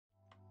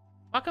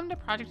Welcome to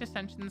Project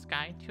Ascension's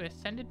guide to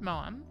Ascended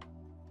Moam.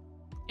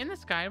 In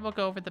this guide, we'll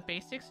go over the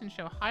basics and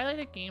show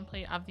highlighted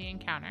gameplay of the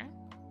encounter.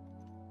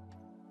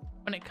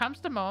 When it comes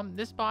to Moam,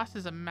 this boss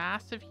is a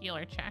massive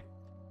healer check.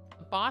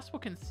 The boss will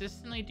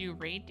consistently do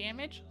raid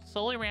damage,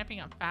 slowly ramping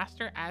up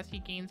faster as he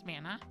gains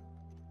mana.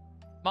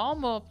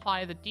 Moam will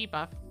apply the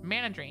debuff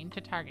Mana Drain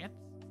to targets.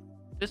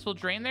 This will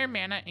drain their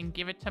mana and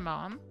give it to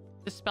Moam.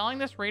 Dispelling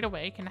this right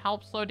away can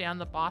help slow down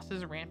the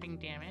boss's ramping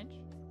damage.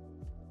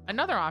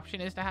 Another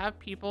option is to have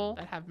people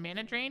that have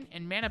Mana Drain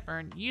and Mana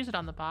Burn use it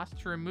on the boss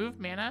to remove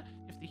mana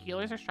if the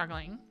healers are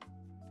struggling.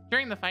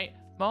 During the fight,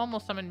 Moam will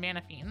summon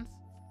Mana Fiends.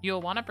 You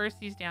will want to burst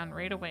these down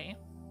right away.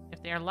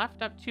 If they are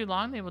left up too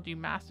long, they will do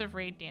massive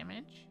raid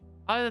damage.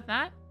 Other than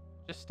that,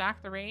 just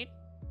stack the raid,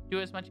 do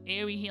as much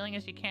AoE healing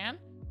as you can,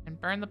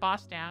 and burn the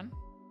boss down.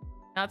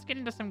 Now let's get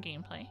into some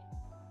gameplay.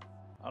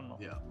 I don't know.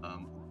 Yeah,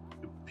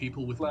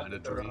 people with Mana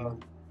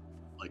Drain,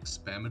 like,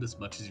 spam it as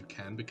much as you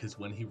can, because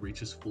when he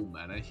reaches full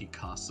mana, he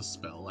casts a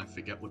spell. I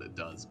forget what it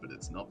does, but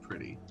it's not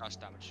pretty. Dash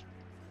damage.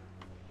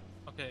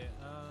 Okay,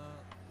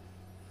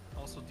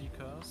 also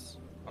decurse,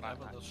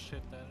 whatever the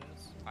shit that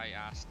is. I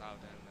asked out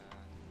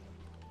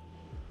and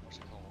what's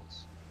it called?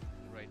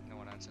 Right, no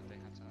one answered. They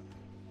had to.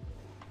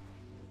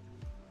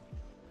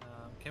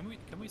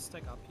 Can we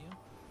stack up here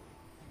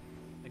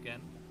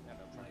again? Yeah,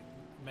 no problem.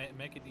 Like,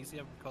 make it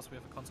easier because we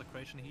have a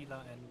consecration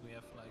healer and we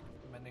have like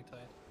mending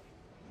tide.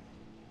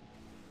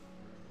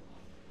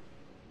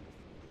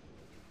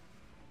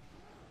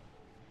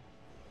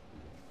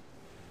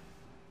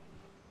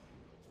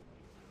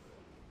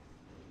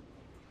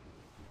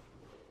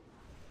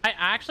 I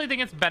actually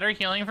think it's better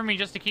healing for me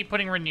just to keep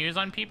putting renews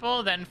on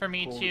people than for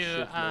me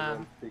to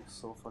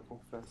so fucking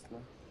fast now.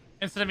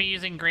 instead of me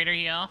using greater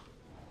heal.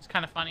 It's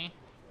kind of funny.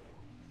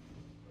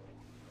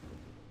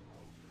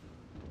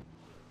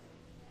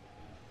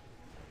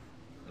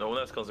 No one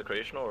has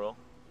consecration oral.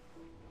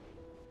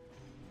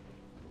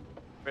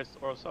 Where's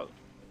oral salt?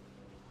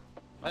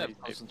 I have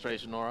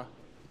concentration aura.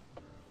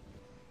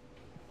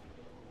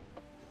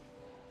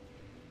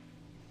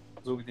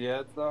 Zoek die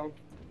heads down.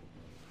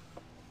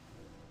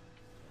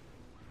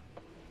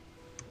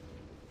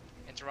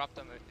 Interrupt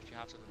them if you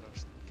have to do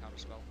those counter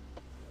spell.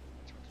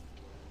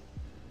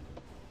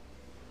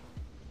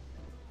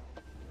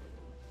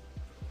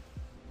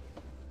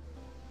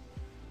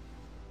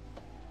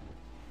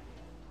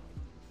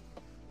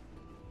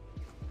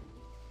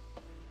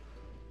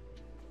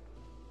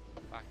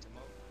 Back to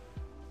Moam.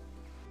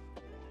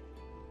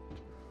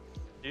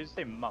 Did you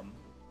say mum?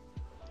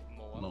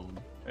 Moam.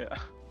 Yeah.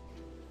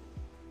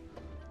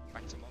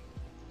 Back to Moam.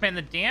 Man,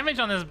 the damage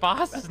on this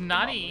boss is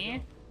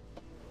nutty.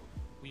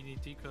 We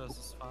need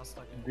decurses fast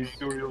again. Did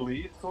you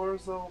release or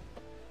so?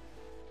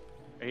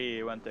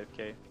 He went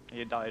AFK.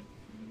 He died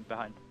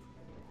behind.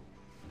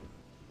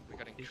 We're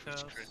getting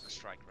Because- critical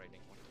strike rating.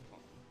 What the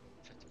fuck?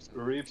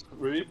 50%.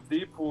 Reap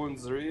deep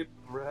wounds, reap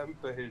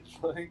rampage.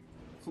 Like,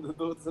 the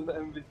dude's an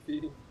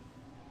MVP.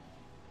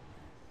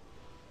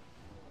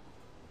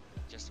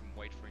 Just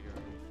wait for your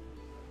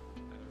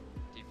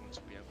demons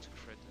to be able to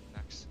crit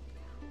next.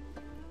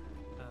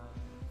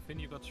 Finn,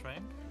 you got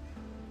Shrank?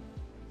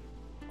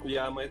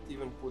 Yeah, I might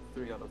even put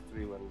 3 out of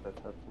 3 when that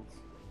happens.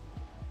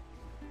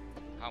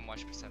 How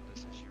much percentage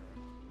is your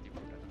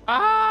demon?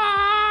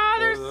 Ah,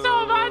 there's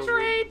so much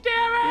raid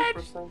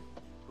damage. 3%?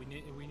 We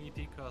need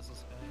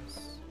decurses,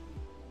 guys.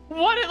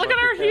 What? Look But at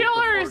our I can't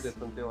afford healers. it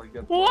until I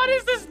get What one.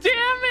 is this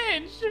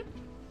damage?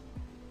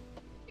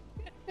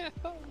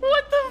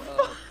 What the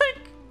fuck?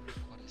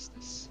 What is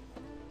this?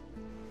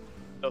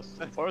 Does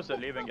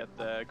Forrester even get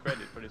the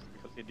credit for this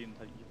because he didn't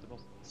hit the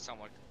boss?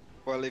 Someone.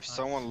 Well, if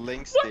someone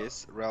links What?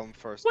 this realm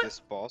first, What? this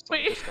boss,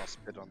 Wait. I'm just gonna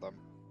spit on them.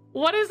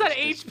 What is that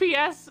This-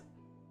 HPS?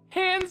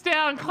 Hands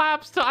down,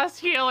 claps to us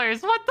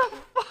healers. What the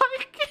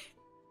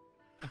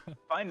fuck?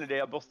 Finally, they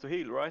are boss to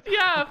heal, right?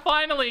 Yeah,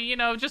 finally, you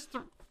know, just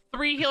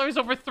 3 healers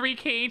over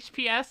 3k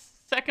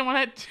HPS. Second one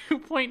at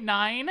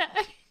 2.9.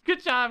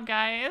 Good job,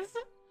 guys.